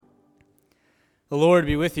The Lord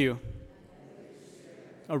be with you.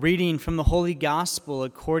 A reading from the Holy Gospel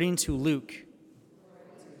according to Luke.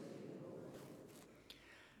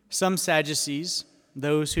 Some Sadducees,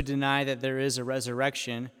 those who deny that there is a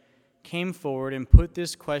resurrection, came forward and put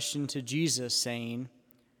this question to Jesus, saying,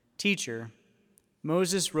 "Teacher,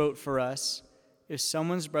 Moses wrote for us, if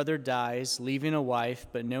someone's brother dies, leaving a wife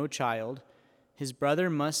but no child, his brother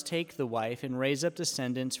must take the wife and raise up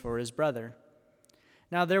descendants for his brother.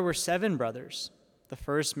 Now there were 7 brothers. The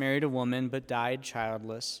first married a woman but died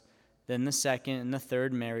childless. Then the second and the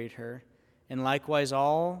third married her, and likewise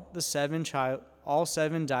all 7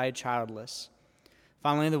 died childless.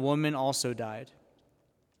 Finally the woman also died.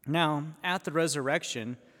 Now at the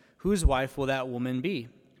resurrection, whose wife will that woman be?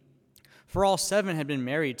 For all 7 had been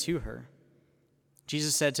married to her."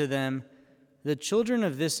 Jesus said to them, "The children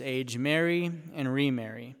of this age marry and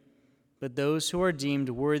remarry, but those who are deemed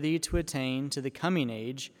worthy to attain to the coming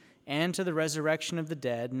age and to the resurrection of the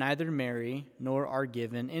dead neither marry nor are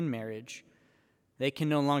given in marriage. They can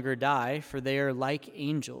no longer die, for they are like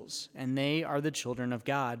angels, and they are the children of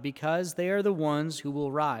God, because they are the ones who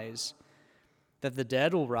will rise. That the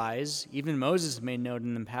dead will rise, even Moses made note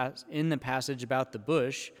in the passage about the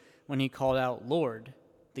bush when he called out, 'Lord,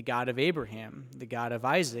 the God of Abraham, the God of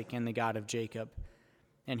Isaac, and the God of Jacob.'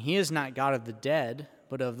 And he is not God of the dead,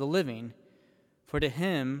 but of the living, for to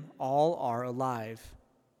him all are alive."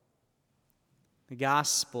 The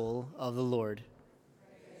Gospel of the Lord.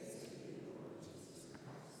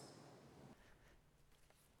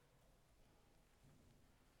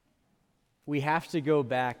 We have to go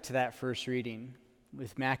back to that first reading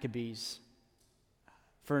with Maccabees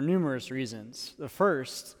for numerous reasons. The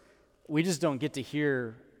first, we just don't get to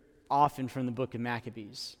hear often from the book of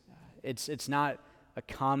Maccabees. It's not a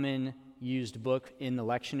common used book in the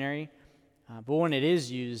lectionary, but when it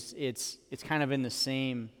is used, it's kind of in the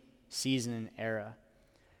same season and era.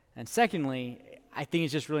 And secondly, I think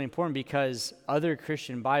it's just really important because other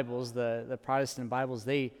Christian Bibles, the Protestant Bibles,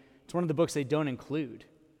 it's one of the books they don't include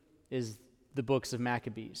is the books of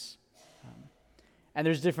Maccabees. And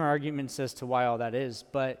there's different arguments as to why all that is,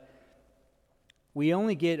 but we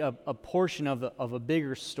only get a portion of a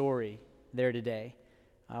bigger story there today.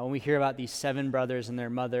 When we hear about these 7 brothers and their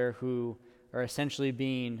mother who are essentially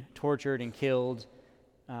being tortured and killed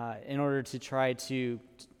in order to try to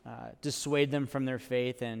dissuade them from their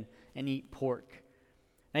faith and eat pork.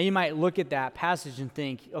 Now you might look at that passage and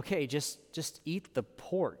think, okay, just eat the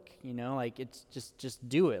pork, like it's just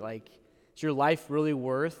do it. Like, is your life really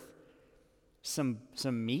worth some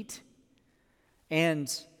meat?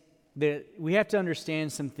 And we have to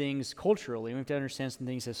understand some things culturally. We have to understand some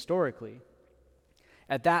things historically.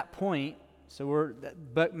 At that point,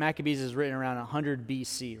 but Maccabees is written around 100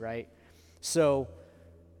 BC, right? So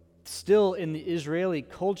still in the Israelite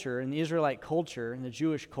culture, in the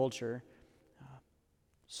Jewish culture,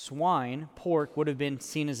 swine, pork, would have been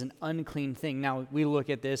seen as an unclean thing. Now, we look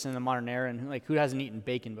at this in the modern era, and who hasn't eaten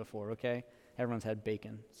bacon before, okay? Everyone's had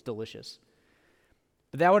bacon. It's delicious.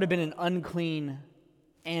 But that would have been an unclean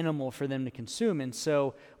animal for them to consume. And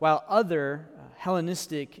so while other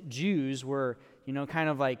Hellenistic Jews were, kind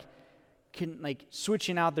of like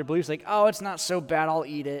switching out their beliefs, like, oh, it's not so bad, I'll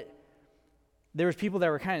eat it. There was people that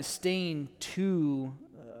were kind of staying to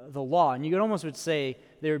the law, and you could almost would say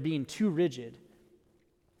they were being too rigid.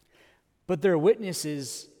 But their witness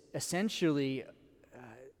is essentially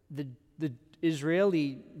the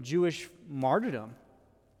Israeli Jewish martyrdom,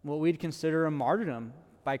 what we'd consider a martyrdom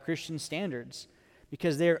by Christian standards,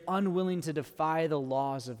 because they're unwilling to defy the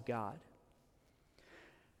laws of God.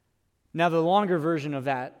 Now, the longer version of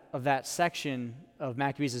that section of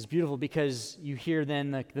Maccabees is beautiful because you hear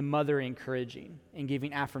then the mother encouraging and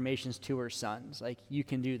giving affirmations to her sons, like, you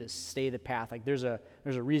can do this, stay the path. Like, there's a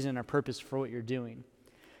reason, a purpose for what you're doing.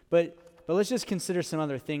 But let's just consider some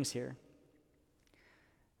other things here.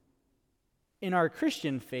 In our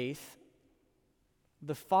Christian faith,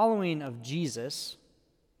 the following of Jesus,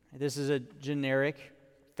 this is a generic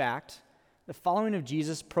fact, the following of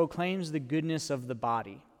Jesus proclaims the goodness of the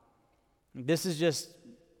body. This is just,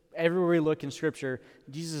 everywhere we look in Scripture,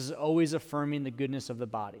 Jesus is always affirming the goodness of the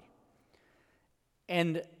body.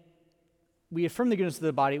 And we affirm the goodness of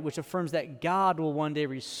the body, which affirms that God will one day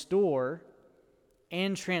restore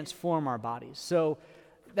and transform our bodies. So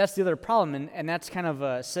that's the other problem, and that's kind of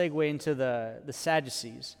a segue into the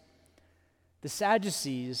Sadducees. The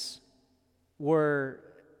Sadducees were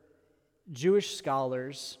Jewish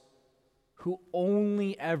scholars who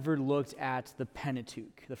only ever looked at the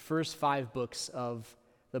Pentateuch, the first 5 books of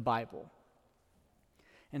the Bible.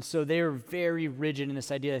 And so they were very rigid in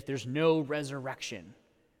this idea that there's no resurrection.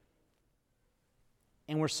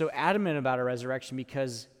 And we're so adamant about a resurrection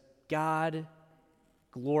because God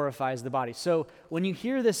glorifies the body. So when you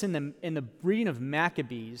hear this in the reading of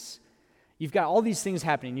Maccabees, you've got all these things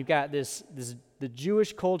happening. You've got the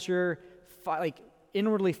Jewish culture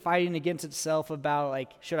inwardly fighting against itself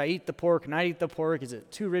about should I eat the pork? Not eat the pork? Is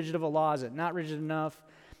it too rigid of a law? Is it not rigid enough?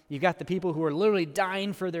 You've got the people who are literally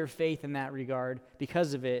dying for their faith in that regard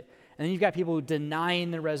because of it. And then you've got people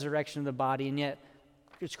denying the resurrection of the body, and yet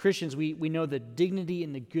as Christians, we know the dignity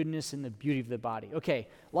and the goodness and the beauty of the body. Okay,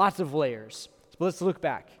 lots of layers. But let's look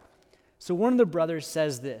back. So one of the brothers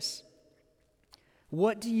says this: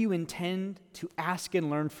 "What do you intend to ask and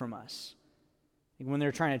learn from us?" When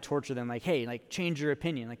they're trying to torture them, hey, change your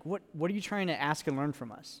opinion. What are you trying to ask and learn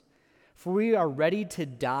from us? For we are ready to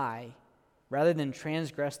die rather than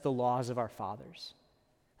transgress the laws of our fathers.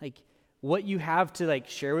 What you have to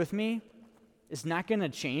share with me is not going to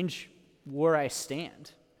change where I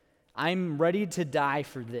stand. I'm ready to die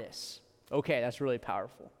for this. Okay, that's really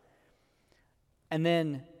powerful. And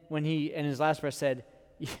then when he, in his last breath, said,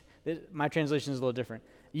 my translation is a little different,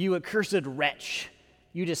 "You accursed wretch,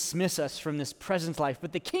 you dismiss us from this present life,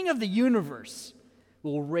 but the King of the universe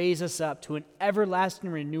will raise us up to an everlasting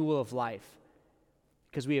renewal of life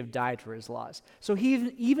because we have died for his laws." So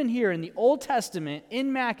even here in the Old Testament,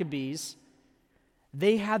 in Maccabees,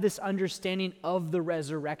 they have this understanding of the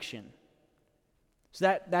resurrection.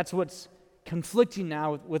 So that's what's conflicting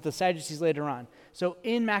now with the Sadducees later on. So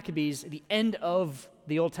in Maccabees, at the end of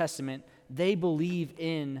the Old Testament, they believe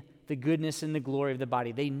in the goodness and the glory of the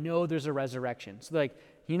body. They know there's a resurrection. So they're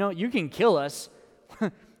you can kill us.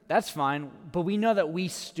 That's fine. But we know that we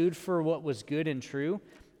stood for what was good and true,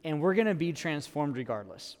 and we're going to be transformed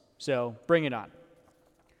regardless. So bring it on.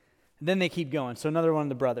 And then they keep going. So another one of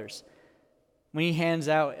the brothers, when he hands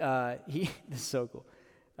out, this is so cool.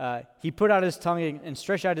 He put out his tongue and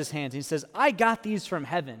stretched out his hands. He says, "I got these from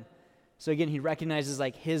heaven." So again, he recognizes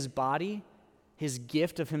his body, his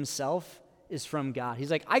gift of himself is from God.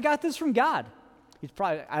 He's I got this from God.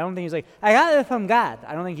 I don't think he's I got it from God.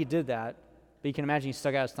 I don't think he did that. But you can imagine he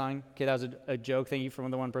stuck out his tongue. Okay, that was a joke. Thank you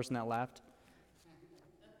from the one person that laughed.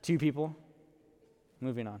 2 people.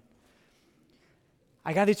 Moving on.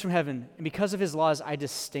 "I got these from heaven, and because of his laws, I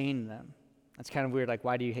disdain them." That's kind of weird.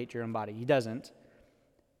 Why do you hate your own body? He doesn't.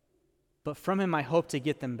 "But from him I hope to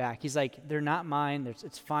get them back." He's they're not mine.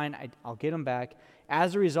 It's fine. I'll get them back.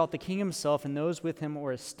 As a result, the king himself and those with him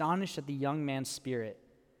were astonished at the young man's spirit,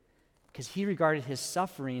 because he regarded his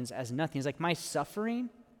sufferings as nothing. He's my suffering,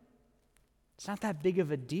 it's not that big of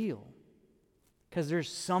a deal, because there's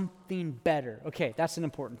something better. Okay, that's an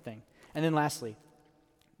important thing. And then lastly,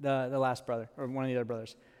 the last brother, or one of the other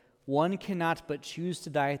brothers, "One cannot but choose to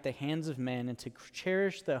die at the hands of men and to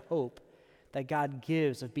cherish the hope that God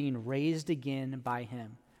gives of being raised again by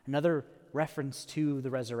him." Another reference to the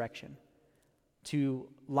resurrection, to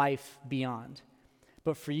life beyond.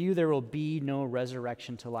 "But for you there will be no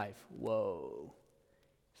resurrection to life." Whoa.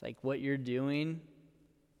 It's what you're doing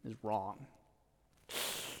is wrong.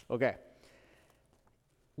 Okay.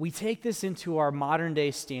 We take this into our modern day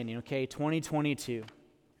standing, 2022.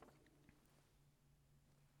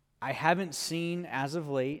 I haven't seen, as of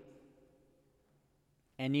late,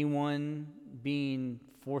 anyone being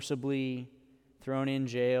forcibly thrown in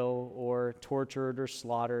jail or tortured or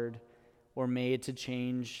slaughtered or made to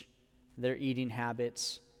change their eating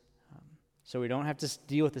habits. So we don't have to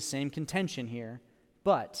deal with the same contention here.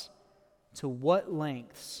 But to what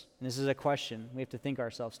lengths, and this is a question we have to think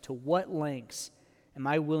ourselves, to what lengths am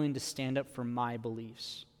I willing to stand up for my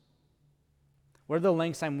beliefs? What are the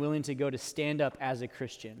lengths I'm willing to go to stand up as a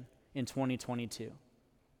Christian in 2022?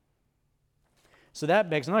 So that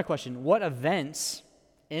begs another question. What events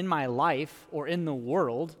in my life or in the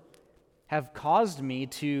world have caused me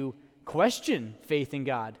to question faith in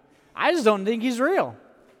God? I just don't think he's real.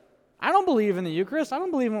 I don't believe in the Eucharist. I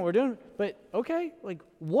don't believe in what we're doing. But okay,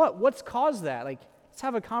 what's caused that? Let's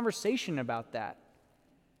have a conversation about that.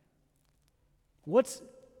 What's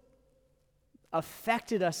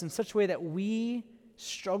affected us in such a way that we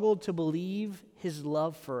struggled to believe his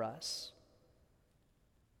love for us?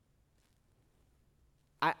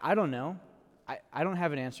 I don't know. I don't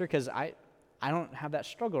have an answer because I don't have that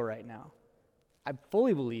struggle right now. I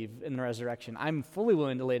fully believe in the resurrection. I'm fully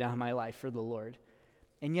willing to lay down my life for the Lord.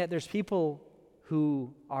 And yet there's people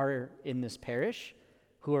who are in this parish,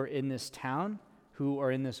 who are in this town, who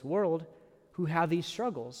are in this world, who have these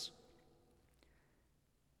struggles.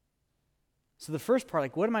 So the first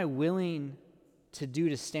part, what am I willing to do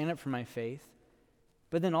to stand up for my faith?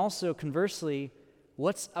 But then also, conversely,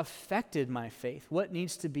 what's affected my faith? What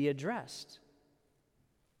needs to be addressed?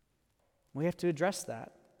 We have to address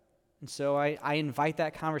that. And so I invite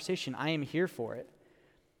that conversation. I am here for it.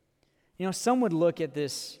 Some would look at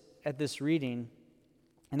this reading,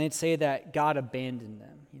 and they'd say that God abandoned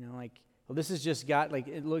them. Well, this is just God,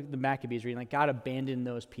 look at the Maccabees reading, God abandoned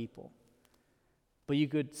those people. But you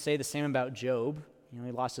could say the same about Job.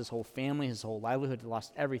 He lost his whole family, his whole livelihood, he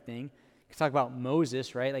lost everything. You could talk about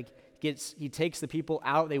Moses, right? He takes the people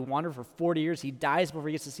out, they wander for 40 years, he dies before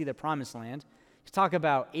he gets to see the promised land. You could talk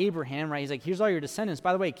about Abraham, right? He's like, here's all your descendants.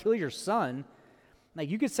 By the way, kill your son.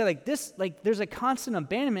 You could say this, there's a constant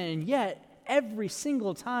abandonment, and yet every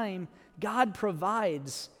single time God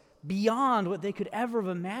provides beyond what they could ever have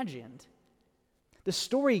imagined. The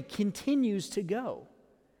story continues to go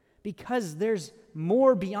because there's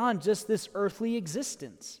more beyond just this earthly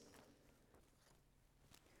existence.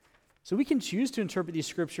 So we can choose to interpret these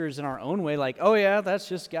scriptures in our own way, oh yeah, that's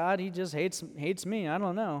just God, he just hates me, I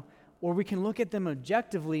don't know. Or we can look at them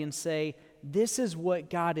objectively and say, this is what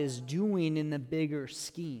God is doing in the bigger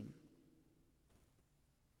scheme.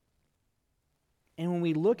 And when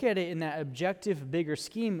we look at it in that objective, bigger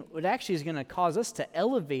scheme, it actually is going to cause us to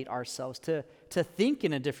elevate ourselves, to think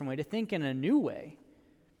in a different way, to think in a new way.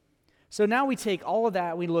 So now we take all of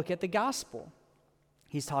that, we look at the gospel.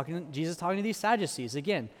 Jesus talking to these Sadducees.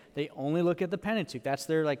 Again, they only look at the Pentateuch. That's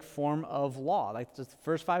their form of law, the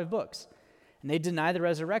first 5 books. And they deny the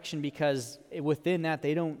resurrection because within that,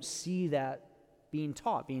 they don't see that being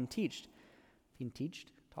taught,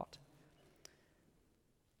 taught.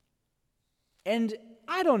 And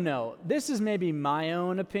I don't know, this is maybe my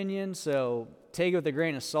own opinion, so take it with a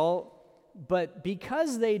grain of salt, but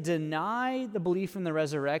because they deny the belief in the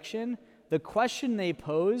resurrection, the question they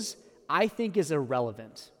pose, I think, is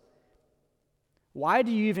irrelevant. Why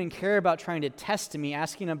do you even care about trying to test me,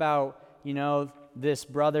 asking about, this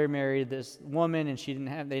brother married this woman and they didn't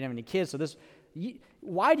have any kids,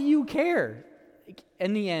 why do you care?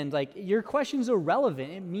 In the end, your question's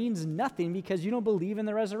irrelevant. It means nothing because you don't believe in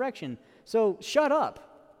the resurrection. So shut up.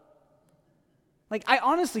 I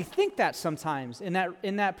honestly think that sometimes in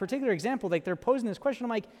that particular example, they're posing this question. I'm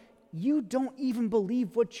like, you don't even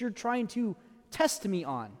believe what you're trying to test me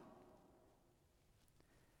on.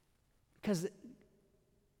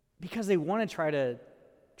 Because they want to try to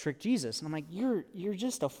trick Jesus. And I'm like, you're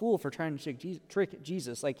just a fool for trying to trick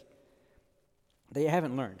Jesus. They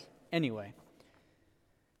haven't learned. Anyway,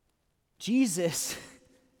 Jesus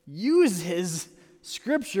uses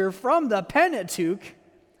Scripture from the Pentateuch,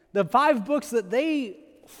 the 5 books that they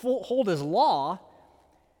hold as law,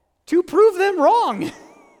 to prove them wrong.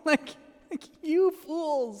 You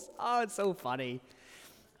fools. Oh, it's so funny.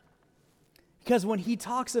 Because when he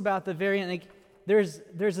talks about the variant, there's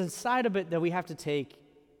a side of it that we have to take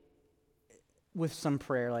with some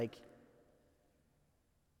prayer.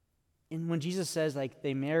 And when Jesus says,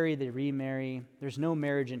 they marry, they remarry, there's no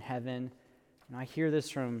marriage in heaven. And I hear this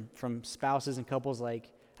from spouses and couples I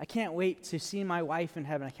can't wait to see my wife in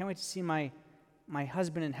heaven. I can't wait to see my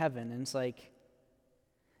husband in heaven. And it's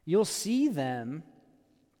you'll see them,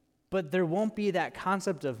 but there won't be that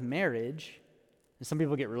concept of marriage. And some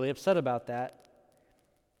people get really upset about that.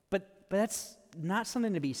 But that's not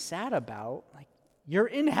something to be sad about. You're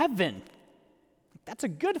in heaven. That's a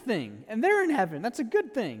good thing. And they're in heaven. That's a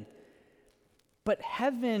good thing. But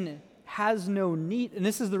heaven has no need, and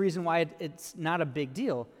this is the reason why it's not a big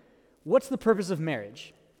deal. What's the purpose of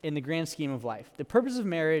marriage in the grand scheme of life? The purpose of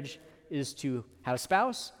marriage is to have a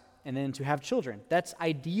spouse and then to have children. That's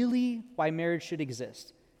ideally why marriage should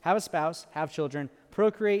exist. Have a spouse, have children,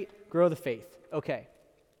 procreate, grow the faith. Okay.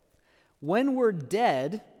 When we're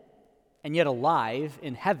dead and yet alive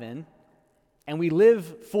in heaven, and we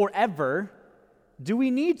live forever, do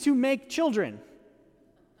we need to make children?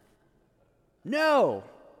 No.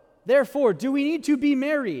 Therefore, do we need to be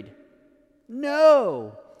married?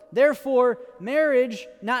 No. Therefore, marriage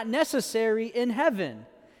not necessary in heaven.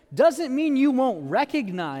 Doesn't mean you won't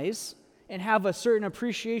recognize and have a certain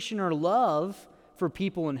appreciation or love for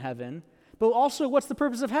people in heaven, but also, what's the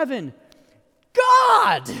purpose of heaven?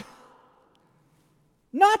 God!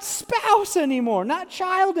 Not spouse anymore, not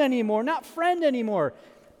child anymore, not friend anymore.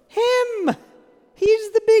 Him!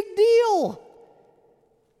 He's the big deal.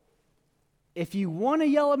 If you want to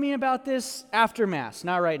yell at me about this, after Mass,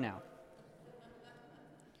 not right now.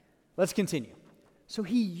 Let's continue. So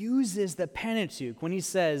he uses the Pentateuch when he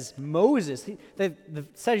says Moses. The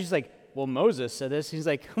Sadducees well, Moses said this. He's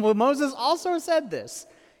well, Moses also said this.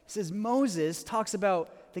 He says Moses talks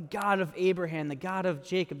about the God of Abraham, the God of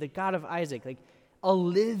Jacob, the God of Isaac, a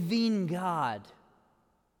living God.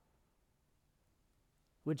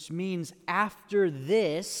 Which means after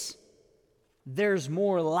this, there's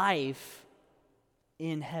more life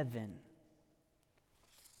in heaven.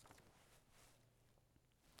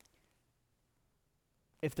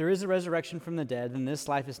 If there is a resurrection from the dead, then this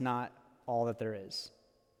life is not all that there is.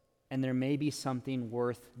 And there may be something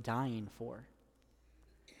worth dying for.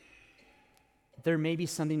 There may be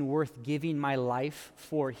something worth giving my life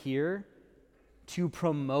for here to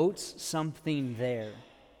promote something there.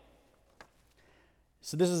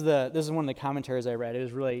 So this is one of the commentaries I read. It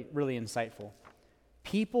was really, really insightful.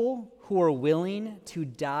 People who are willing to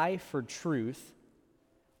die for truth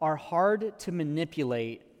are hard to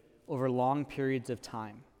manipulate over long periods of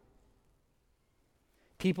time.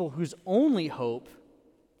 People whose only hope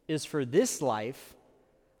is for this life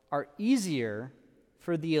are easier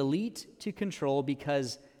for the elite to control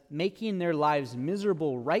because making their lives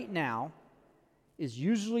miserable right now is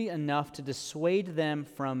usually enough to dissuade them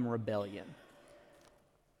from rebellion.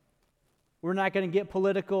 We're not going to get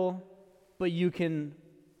political, but you can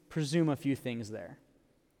presume a few things there.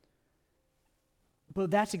 But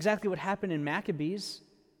that's exactly what happened in Maccabees.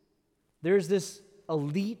 There's this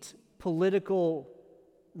elite political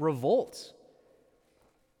revolt.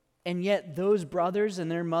 And yet those brothers and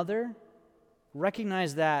their mother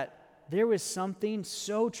recognized that there was something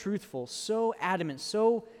so truthful, so adamant,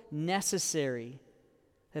 so necessary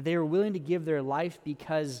that they were willing to give their life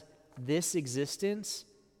because this existence,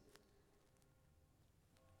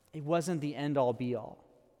 it wasn't the end-all be-all.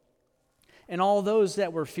 And all those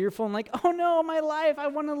that were fearful and like, oh no, my life, I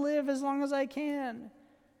want to live as long as I can.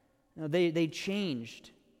 No, they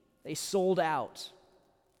changed. They sold out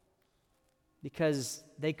because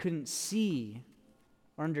they couldn't see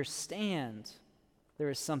or understand there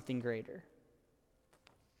is something greater.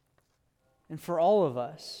 And for all of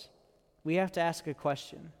us, we have to ask a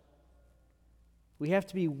question. We have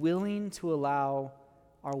to be willing to allow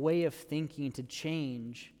our way of thinking to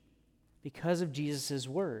change because of Jesus'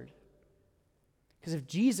 word. Because if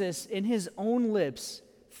Jesus, in his own lips,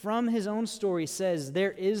 from his own story, says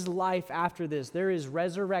there is life after this, there is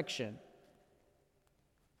resurrection,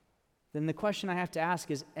 then the question I have to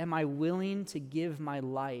ask is, am I willing to give my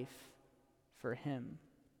life for him?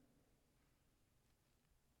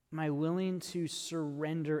 Am I willing to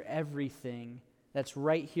surrender everything that's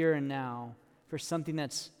right here and now for something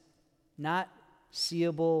that's not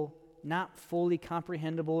seeable, not fully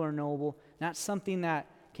comprehensible or knowable, not something that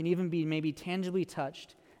can even be maybe tangibly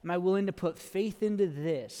touched? Am I willing to put faith into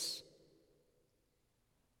this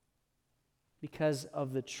because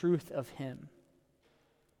of the truth of him?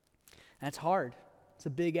 That's hard. It's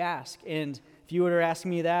a big ask. And if you were to ask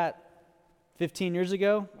me that 15 years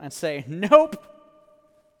ago, I'd say, nope.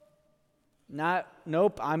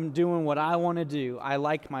 Nope, I'm doing what I want to do. I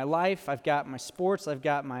like my life. I've got my sports. I've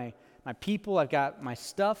got my people. I've got my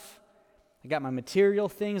stuff. I got my material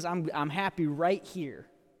things. I'm happy right here.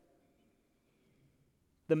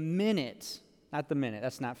 Not the minute,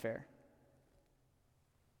 that's not fair.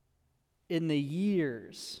 In the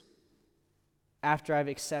years after I've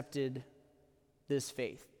accepted this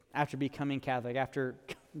faith, after becoming Catholic, after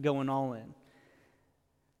going all in,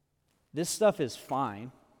 this stuff is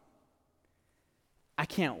fine. I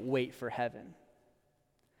can't wait for heaven.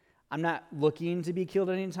 I'm not looking to be killed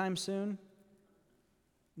anytime soon,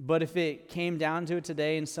 but if it came down to it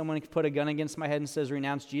today and someone put a gun against my head and says,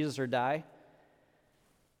 renounce Jesus or die,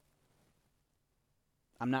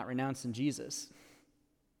 I'm not renouncing Jesus.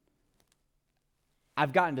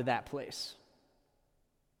 I've gotten to that place.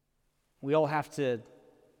 We all have to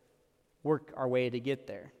work our way to get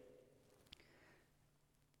there.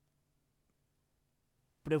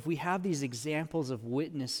 But if we have these examples of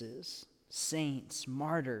witnesses, saints,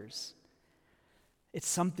 martyrs, it's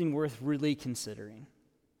something worth really considering.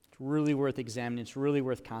 It's really worth examining. It's really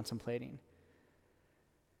worth contemplating.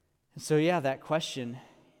 And so, that question,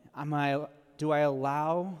 do I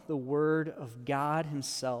allow the Word of God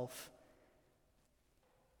himself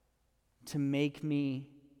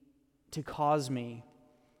to cause me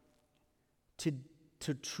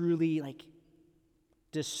to truly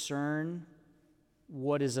discern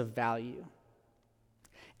what is of value?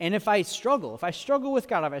 And if I struggle with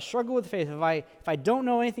God, if I struggle with faith, if I don't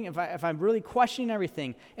know anything, if I'm really questioning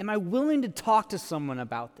everything, am I willing to talk to someone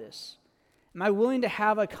about this? Am I willing to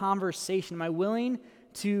have a conversation? Am I willing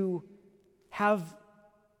to have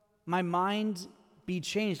my mind be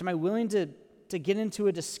changed? Am I willing to get into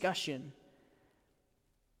a discussion?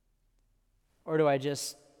 Or do I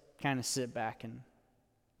just kind of sit back and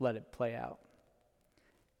let it play out?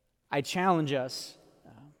 I challenge us,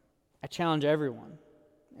 I challenge everyone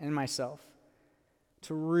and myself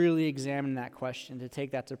to really examine that question, to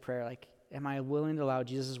take that to prayer. Am I willing to allow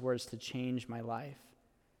Jesus' words to change my life?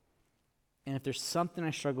 And if there's something I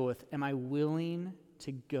struggle with, am I willing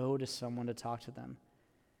to go to someone to talk to them?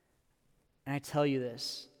 And I tell you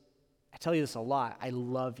this, tell you this a lot. I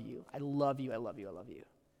love you. I love you. I love you. I love you.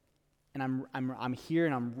 And I'm here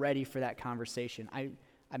and I'm ready for that conversation.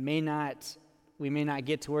 We may not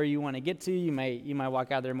get to where you want to get to. You might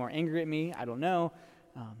walk out there more angry at me. I don't know.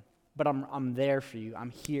 But I'm there for you.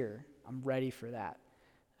 I'm here. I'm ready for that.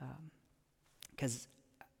 Because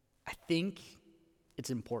I think it's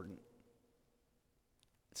important.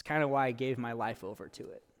 It's kind of why I gave my life over to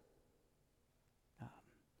it.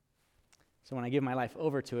 So when I give my life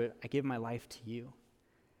over to it, I give my life to you.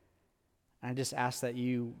 And I just ask that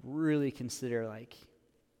you really consider, like,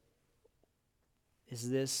 is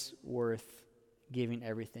this worth giving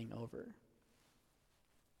everything over?